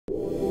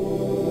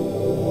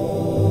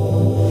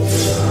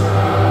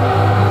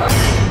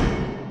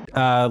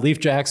Leif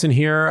Jackson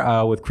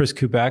here with Chris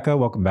Kubecka.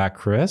 Welcome back,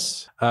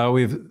 Chris.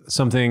 We have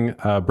something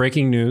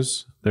breaking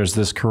news. There's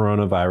this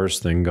coronavirus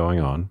thing going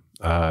on.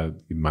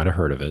 You might have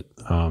heard of it.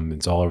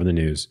 It's all over the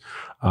news.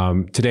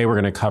 Today, we're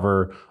going to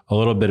cover a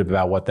little bit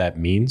about what that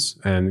means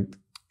and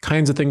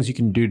kinds of things you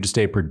can do to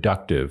stay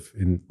productive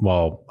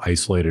while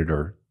isolated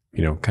or,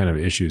 kind of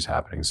issues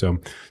happening. So,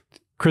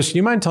 Chris, do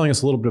you mind telling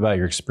us a little bit about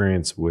your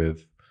experience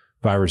with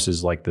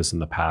viruses like this in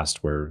the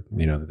past where,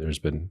 there's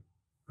been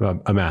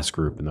a mass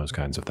group and those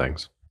kinds of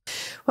things?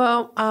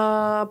 Well,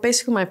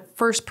 basically my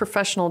first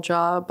professional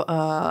job,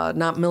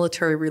 not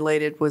military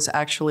related, was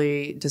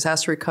actually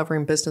disaster recovery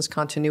and business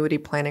continuity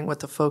planning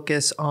with a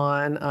focus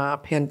on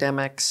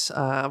pandemics,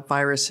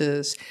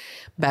 viruses,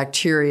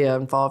 bacteria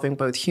involving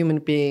both human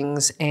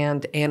beings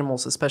and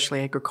animals,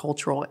 especially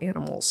agricultural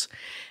animals.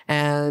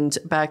 And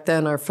back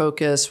then our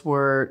focus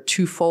were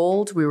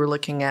twofold. We were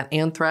looking at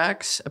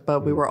anthrax,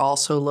 but we were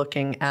also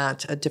looking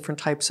at different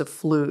types of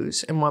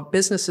flus and what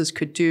businesses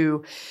could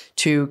do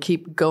to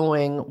keep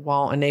going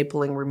while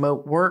enabling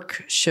remote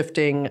work,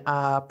 shifting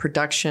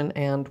production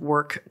and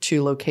work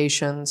to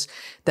locations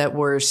that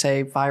were,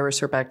 say,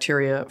 virus or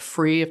bacteria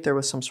free if there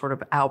was some sort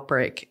of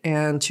outbreak,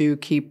 and to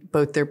keep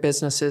both their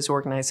businesses,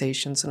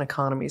 organizations, and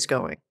economies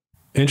going.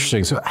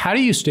 Interesting. So how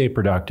do you stay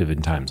productive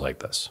in times like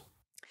this?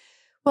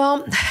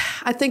 Well,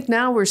 I think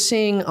now we're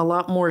seeing a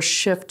lot more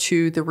shift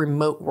to the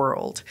remote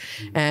world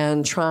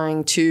and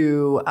trying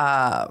to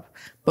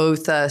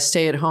both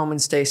stay at home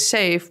and stay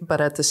safe, but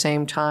at the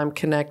same time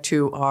connect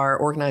to our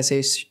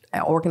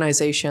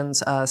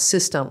organization's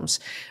systems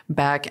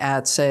back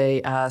at,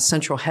 say,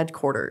 central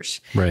headquarters.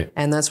 Right.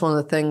 And that's one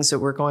of the things that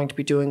we're going to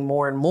be doing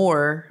more and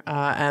more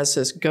as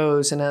this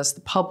goes, and as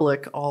the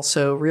public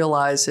also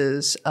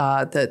realizes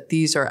that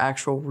these are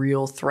actual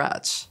real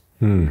threats.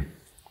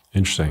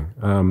 Interesting.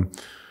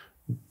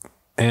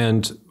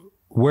 And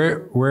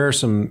where are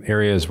some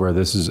areas where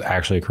this is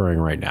actually occurring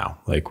right now?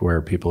 Like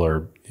where people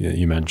are,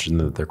 you mentioned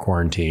that they're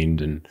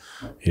quarantined and,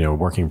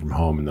 working from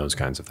home and those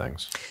kinds of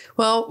things.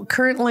 Well,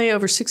 currently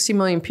over 60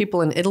 million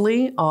people in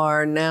Italy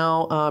are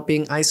now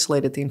being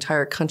isolated. The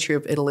entire country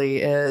of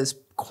Italy is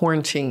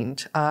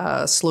quarantined.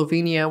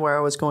 Slovenia, where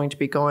I was going to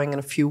be going in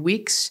a few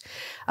weeks,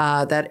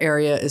 that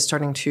area is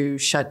starting to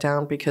shut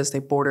down because they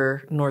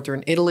border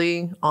northern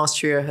Italy.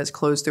 Austria has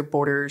closed their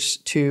borders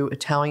to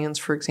Italians,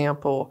 for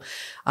example.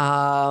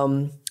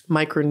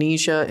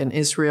 Micronesia and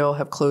Israel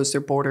have closed their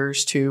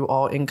borders to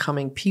all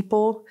incoming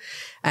people.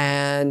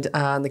 And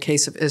in the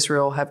case of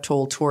Israel, have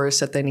told tourists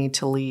that they need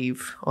to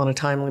leave on a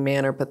timely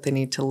manner, but they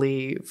need to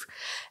leave.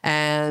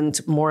 And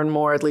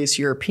more, at least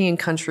European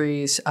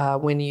countries,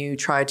 when you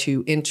try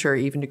to enter,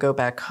 even to go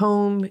back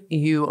home,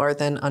 you are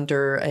then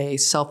under a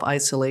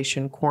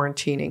self-isolation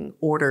quarantining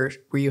order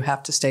where you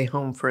have to stay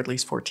home for at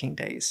least 14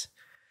 days.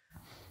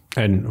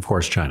 And of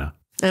course, China.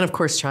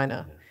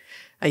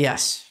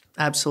 Yes,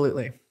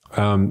 absolutely.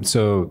 I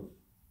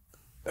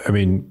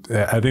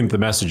think the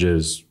message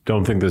is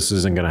don't think this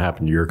isn't going to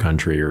happen to your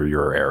country or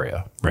your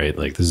area, right?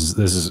 Like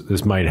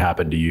this might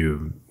happen to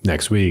you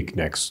next week,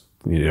 next,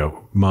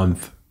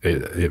 month.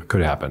 It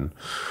could happen.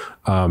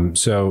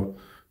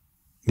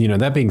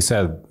 That being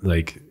said,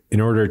 like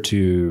in order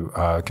to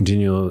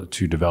continue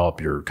to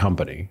develop your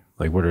company,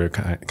 like what are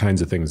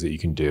kinds of things that you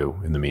can do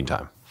in the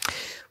meantime?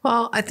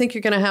 Well, I think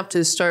you're going to have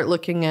to start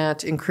looking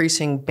at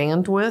increasing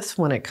bandwidth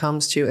when it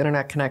comes to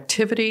internet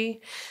connectivity.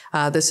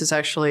 This is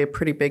actually a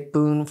pretty big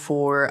boon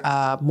for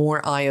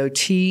more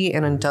IoT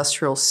and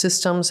industrial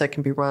systems that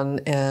can be run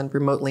and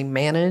remotely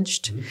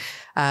managed,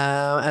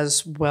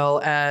 as well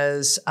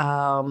as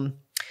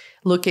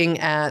looking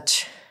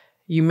at,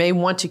 you may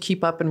want to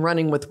keep up and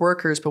running with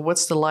workers, but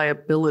what's the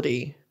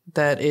liability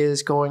that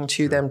is going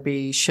to then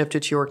be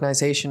shifted to your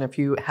organization if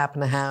you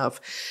happen to have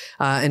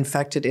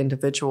infected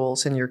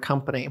individuals in your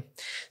company.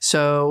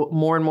 So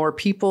more and more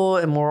people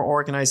and more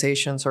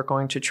organizations are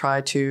going to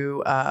try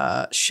to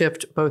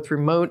shift both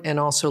remote and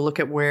also look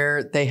at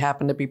where they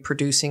happen to be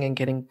producing and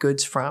getting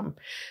goods from.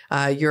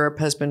 Europe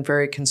has been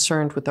very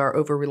concerned with our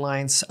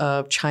over-reliance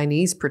of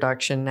Chinese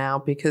production now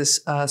because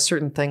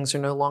certain things are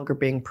no longer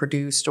being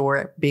produced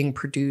or being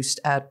produced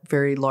at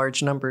very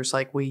large numbers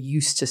like we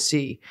used to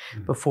see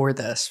before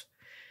this.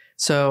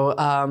 So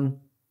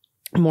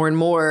more and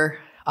more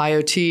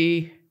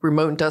IoT,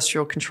 remote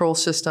industrial control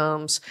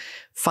systems,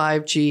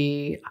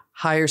 5G,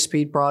 higher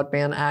speed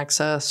broadband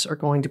access are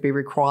going to be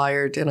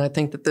required. And I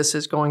think that this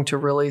is going to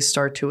really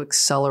start to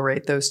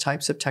accelerate those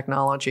types of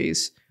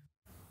technologies.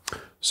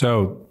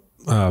 So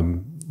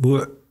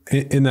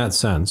in that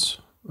sense,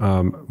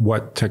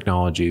 what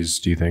technologies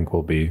do you think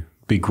will be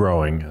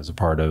growing as a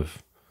part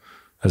of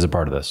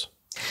this?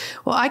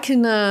 Well, I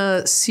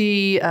can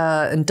see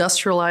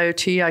industrial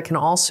IoT. I can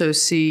also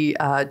see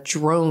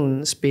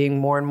drones being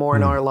more and more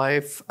in our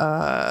life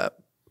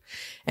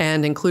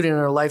and included in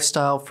our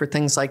lifestyle for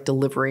things like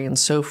delivery and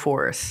so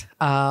forth.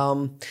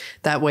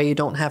 That way you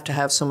don't have to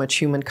have so much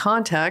human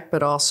contact,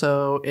 but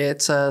also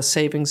it's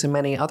savings in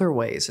many other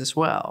ways as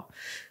well.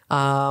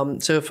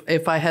 So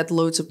if I had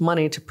loads of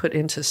money to put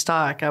into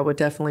stock, I would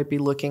definitely be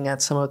looking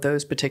at some of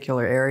those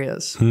particular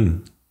areas.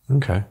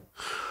 Okay.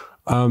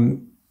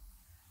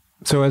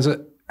 So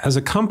as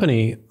a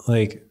company,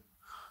 like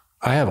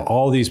I have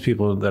all these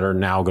people that are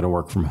now going to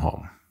work from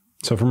home.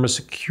 So from a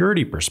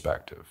security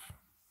perspective,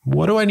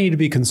 what do I need to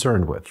be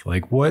concerned with?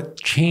 Like what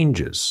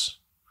changes?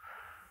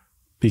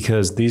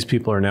 Because these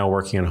people are now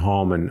working at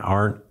home and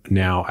aren't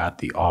now at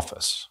the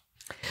office.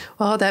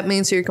 Well, that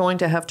means you're going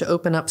to have to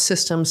open up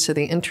systems to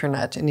the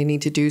internet, and you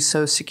need to do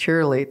so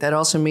securely. That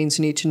also means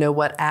you need to know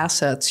what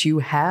assets you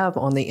have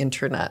on the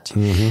internet.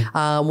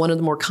 One of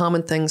the more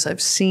common things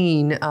I've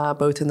seen,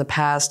 both in the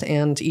past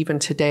and even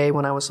today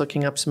when I was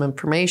looking up some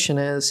information,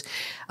 is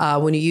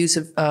when you use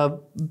a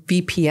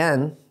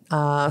VPN,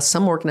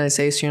 some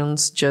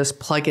organizations just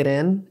plug it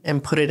in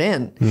and put it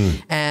in.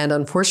 And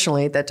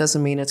unfortunately, that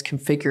doesn't mean it's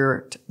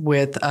configured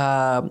with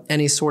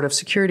any sort of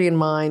security in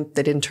mind.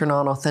 They didn't turn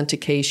on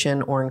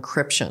authentication or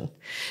encryption.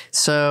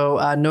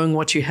 So knowing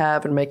what you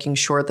have and making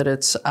sure that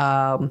it's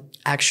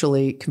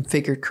actually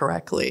configured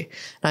correctly.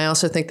 And I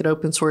also think that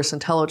open source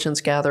intelligence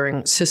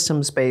gathering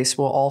systems base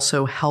will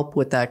also help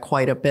with that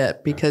quite a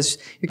bit, because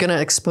you're going to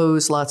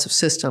expose lots of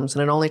systems,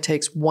 and it only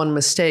takes one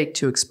mistake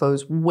to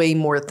expose way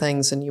more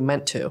things than you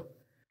meant to.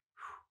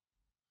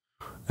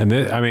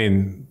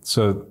 And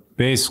so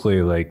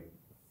basically,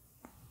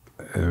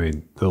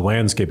 the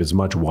landscape is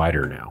much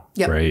wider now,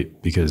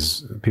 right?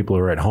 Because people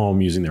are at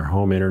home using their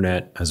home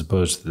internet as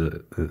opposed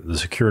to the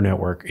secure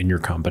network in your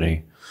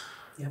company.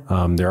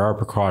 There are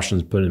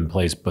precautions put in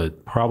place,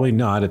 but probably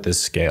not at this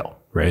scale,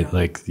 right?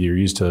 Like you're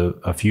used to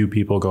a few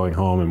people going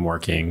home and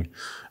working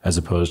as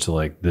opposed to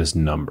like this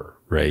number,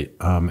 right?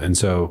 And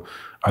so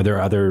are there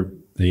other,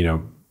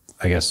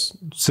 I guess,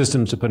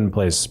 systems to put in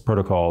place,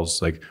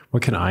 protocols? Like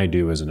what can I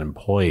do as an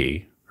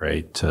employee,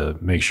 right, to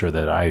make sure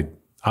that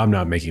I'm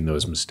not making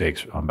those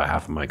mistakes on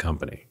behalf of my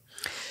company?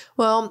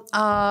 Well,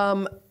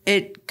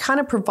 it kind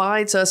of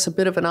provides us a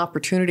bit of an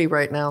opportunity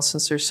right now,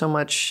 since there's so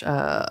much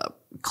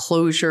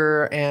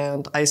closure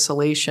and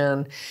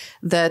isolation,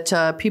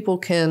 that people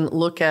can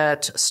look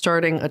at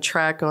starting a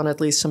track on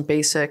at least some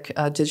basic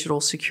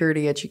digital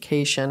security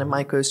education and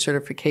MICO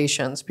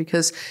certifications,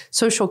 because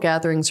social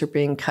gatherings are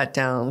being cut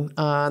down.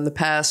 In the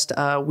past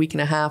week and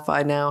a half,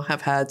 I now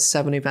have had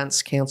 7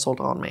 events canceled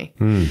on me.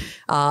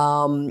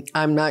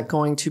 I'm not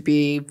going to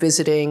be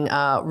visiting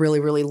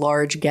really, really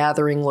large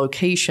gathering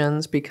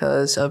locations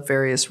because of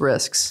various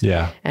risks.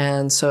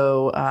 And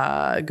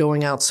so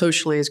going out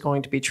socially is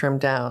going to be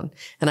trimmed down.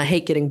 And I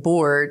hate getting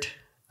bored,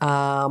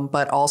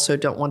 but also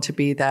don't want to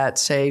be that,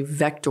 say,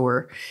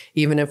 vector,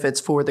 even if it's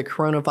for the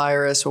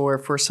coronavirus or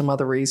for some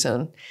other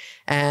reason.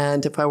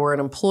 And if I were an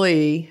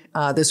employee,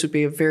 this would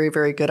be a very,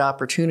 very good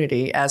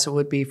opportunity, as it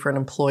would be for an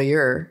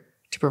employer,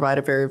 to provide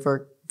a very, very,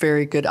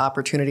 very good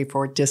opportunity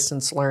for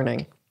distance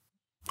learning.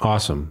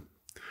 Awesome.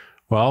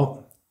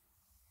 Well,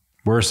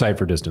 we're a site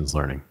for distance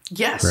learning.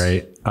 Yes.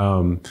 Right.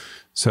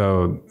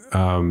 So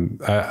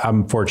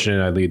I'm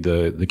fortunate. I lead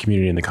the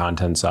community and the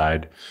content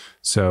side.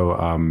 So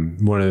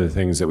one of the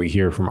things that we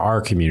hear from our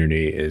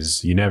community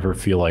is you never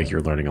feel like you're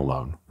learning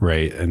alone,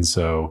 right? And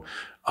so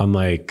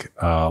unlike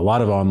a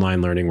lot of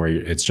online learning where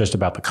it's just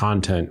about the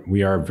content,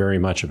 we are very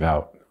much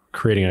about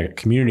creating a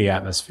community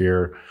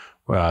atmosphere.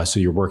 So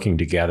you're working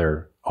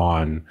together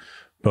on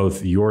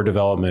both your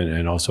development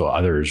and also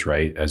others,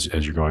 right, as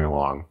you're going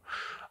along.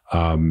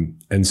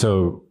 And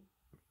so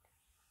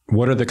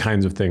what are the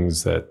kinds of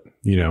things that,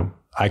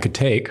 I could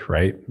take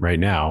right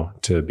now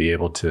to be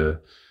able to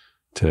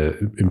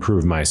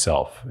improve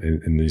myself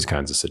in these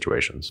kinds of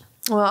situations?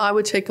 Well, I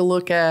would take a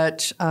look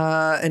at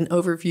an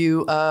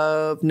overview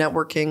of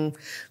networking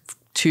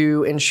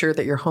to ensure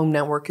that your home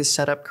network is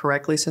set up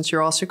correctly, since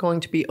you're also going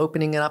to be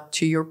opening it up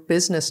to your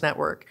business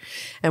network.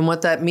 And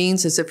what that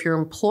means is if your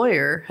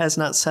employer has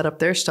not set up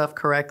their stuff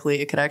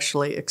correctly, it could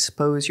actually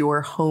expose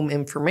your home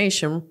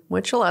information,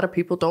 which a lot of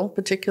people don't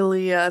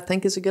particularly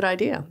think is a good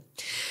idea.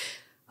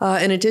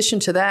 In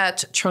addition to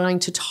that, trying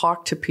to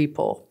talk to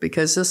people,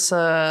 because this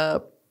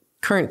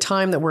current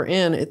time that we're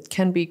in, it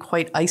can be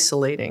quite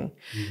isolating.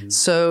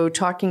 So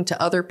talking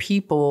to other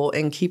people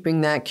and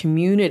keeping that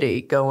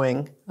community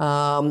going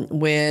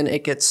when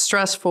it gets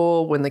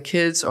stressful, when the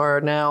kids are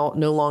now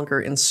no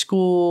longer in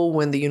school,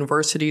 when the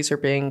universities are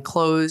being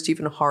closed,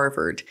 even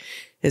Harvard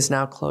is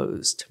now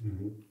closed.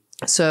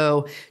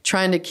 So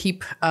trying to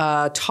keep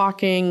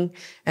talking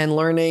and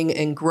learning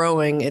and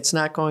growing, it's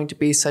not going to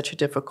be such a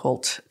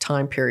difficult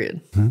time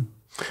period.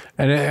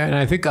 And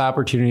I think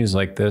opportunities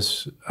like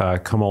this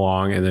come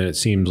along, and then it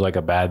seems like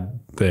a bad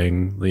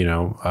thing,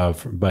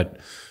 but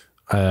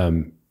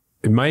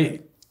it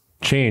might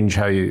change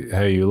how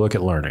you look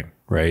at learning,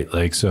 right?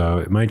 Like, so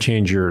it might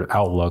change your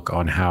outlook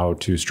on how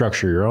to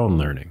structure your own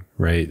learning,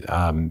 right?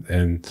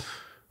 And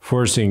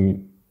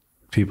forcing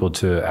people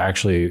to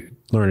actually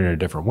learn in a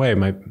different way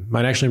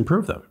might actually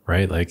improve them,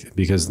 right? Like,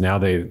 because now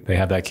they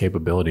have that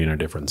capability in a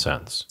different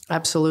sense.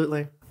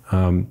 Absolutely.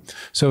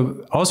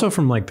 So also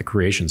from like the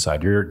creation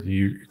side,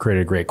 you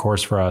created a great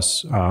course for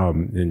us,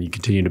 and you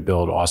continue to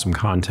build awesome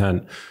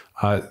content.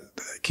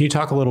 Can you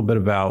talk a little bit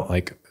about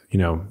like,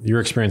 your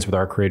experience with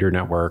our creator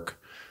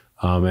network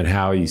and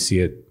how you see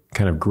it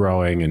kind of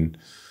growing and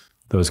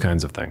those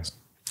kinds of things?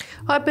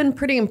 I've been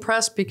pretty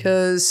impressed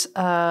because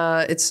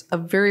it's a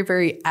very,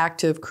 very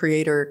active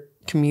creator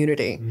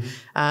community. Mm-hmm.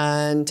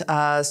 And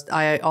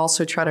I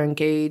also try to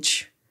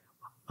engage,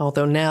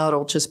 although now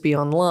it'll just be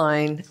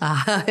online,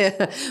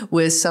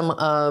 with some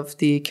of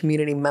the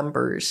community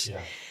members. Yeah.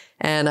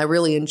 And I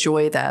really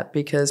enjoy that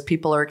because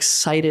people are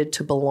excited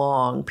to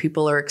belong.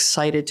 People are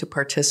excited to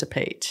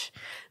participate.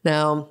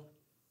 Now,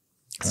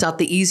 it's not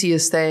the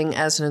easiest thing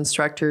as an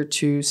instructor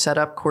to set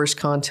up course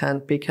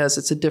content because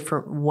it's a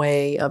different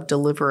way of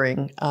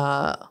delivering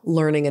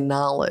learning and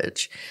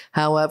knowledge.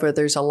 However,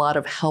 there's a lot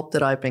of help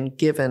that I've been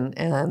given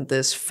and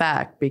this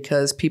fact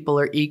because people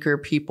are eager,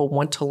 people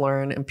want to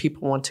learn, and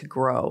people want to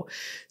grow.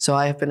 So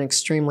I have been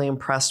extremely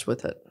impressed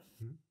with it.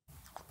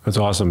 That's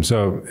awesome.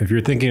 So if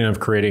you're thinking of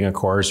creating a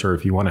course or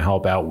if you want to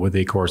help out with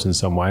a course in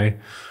some way,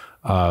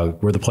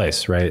 we're the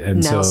place, right?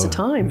 And now's the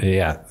time.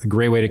 Yeah, a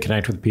great way to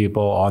connect with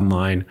people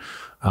online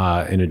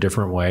in a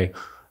different way.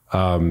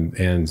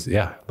 And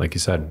yeah, like you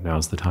said,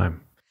 now's the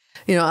time.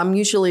 I'm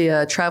usually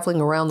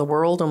traveling around the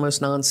world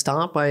almost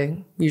nonstop.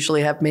 I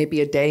usually have maybe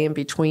a day in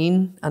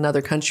between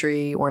another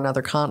country or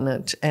another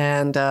continent.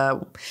 And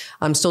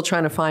I'm still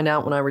trying to find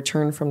out when I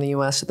return from the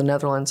U.S. to the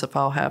Netherlands if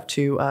I'll have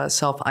to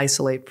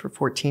self-isolate for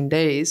 14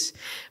 days.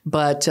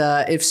 But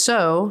if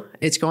so,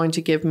 it's going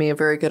to give me a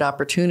very good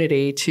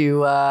opportunity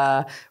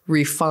to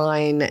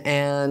refine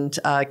and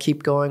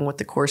keep going with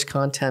the course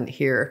content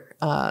here.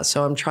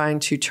 So I'm trying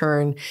to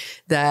turn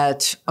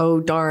that, oh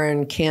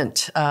darn,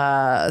 can't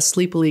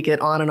sleepily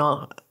get on and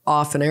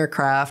off an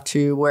aircraft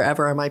to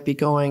wherever I might be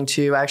going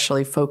to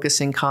actually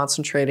focusing,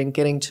 concentrating,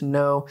 getting to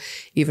know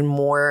even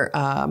more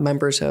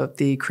members of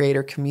the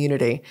creator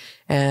community.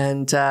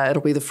 And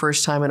it'll be the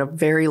first time in a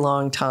very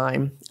long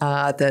time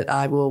that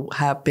I will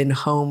have been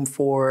home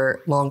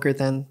for longer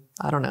than,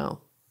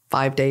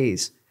 5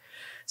 days.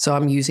 So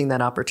I'm using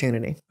that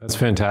opportunity. That's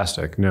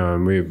fantastic. No,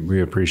 and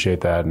we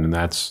appreciate that. And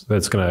that's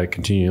going to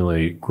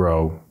continually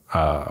grow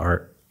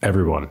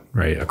everyone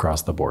right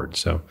across the board.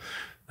 So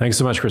thanks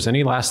so much, Chris.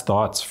 Any last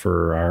thoughts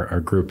for our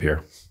group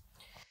here?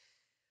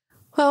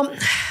 Well,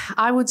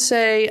 I would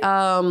say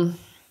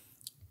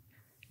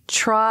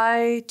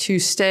try to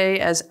stay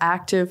as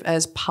active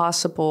as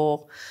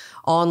possible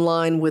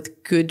online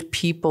with good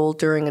people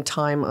during a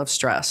time of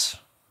stress.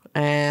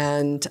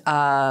 And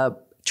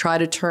try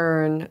to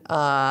turn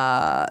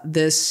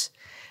this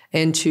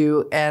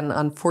into an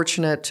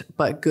unfortunate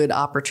but good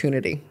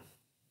opportunity.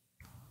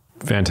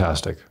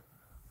 Fantastic.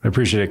 I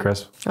appreciate it,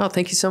 Chris. Oh,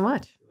 thank you so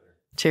much.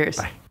 Cheers.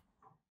 Bye.